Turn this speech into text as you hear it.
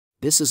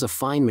This is a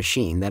fine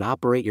machine that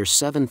operates your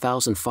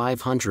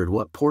 7,500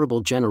 watt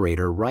portable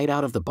generator right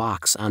out of the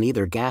box on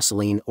either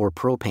gasoline or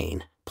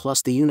propane,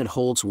 plus the unit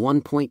holds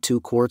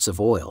 1.2 quarts of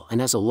oil and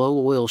has a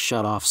low oil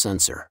shut-off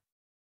sensor.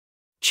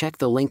 Check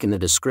the link in the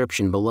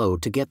description below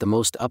to get the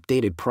most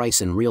updated price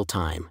in real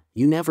time.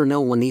 You never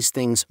know when these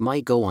things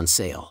might go on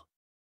sale.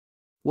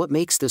 What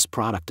makes this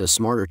product a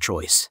smarter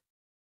choice?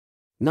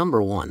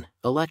 Number 1.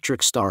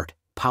 Electric start.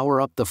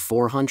 Power up the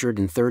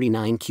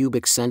 439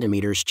 cubic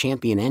centimeters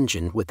Champion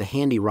engine with the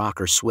handy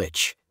rocker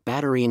switch,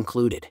 battery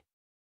included.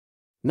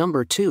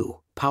 Number 2.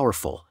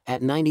 Powerful,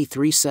 at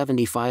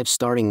 9375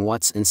 starting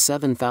watts and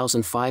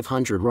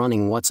 7500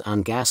 running watts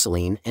on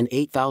gasoline and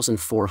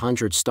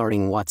 8400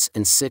 starting watts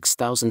and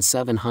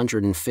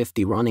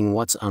 6750 running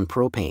watts on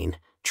propane.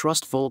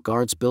 Trust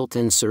VoltGuard's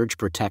built-in surge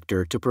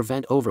protector to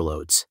prevent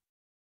overloads.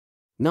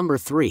 Number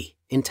 3.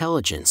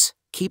 Intelligence.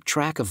 Keep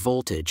track of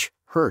voltage,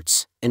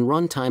 hertz, and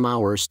runtime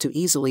hours to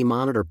easily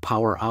monitor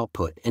power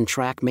output and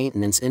track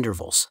maintenance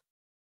intervals.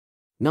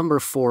 Number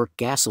 4.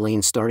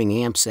 Gasoline starting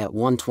amps at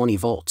 120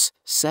 volts,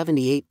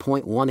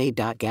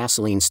 78.18.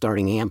 Gasoline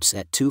starting amps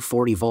at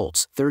 240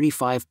 volts,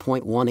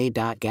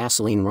 35.18.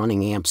 Gasoline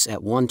running amps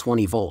at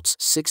 120 volts,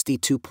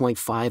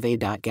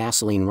 62.5.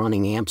 Gasoline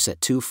running amps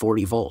at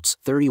 240 volts,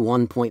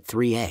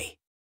 31.3.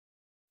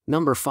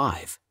 Number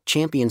 5.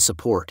 Champion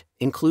support,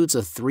 includes a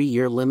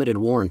 3-year limited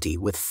warranty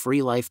with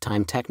free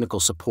lifetime technical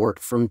support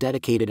from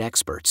dedicated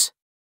experts.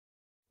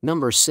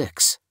 Number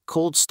 6.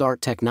 Cold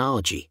start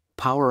technology.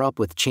 Power up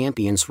with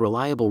Champion's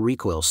reliable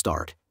recoil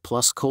start,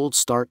 plus cold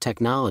start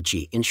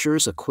technology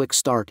ensures a quick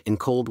start in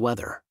cold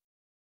weather.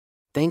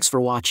 Thanks for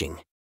watching.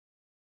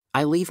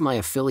 I leave my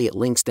affiliate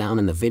links down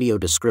in the video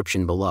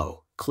description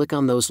below. Click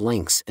on those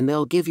links and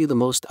they'll give you the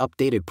most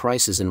updated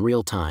prices in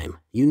real time.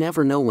 You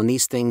never know when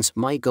these things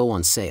might go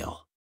on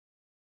sale.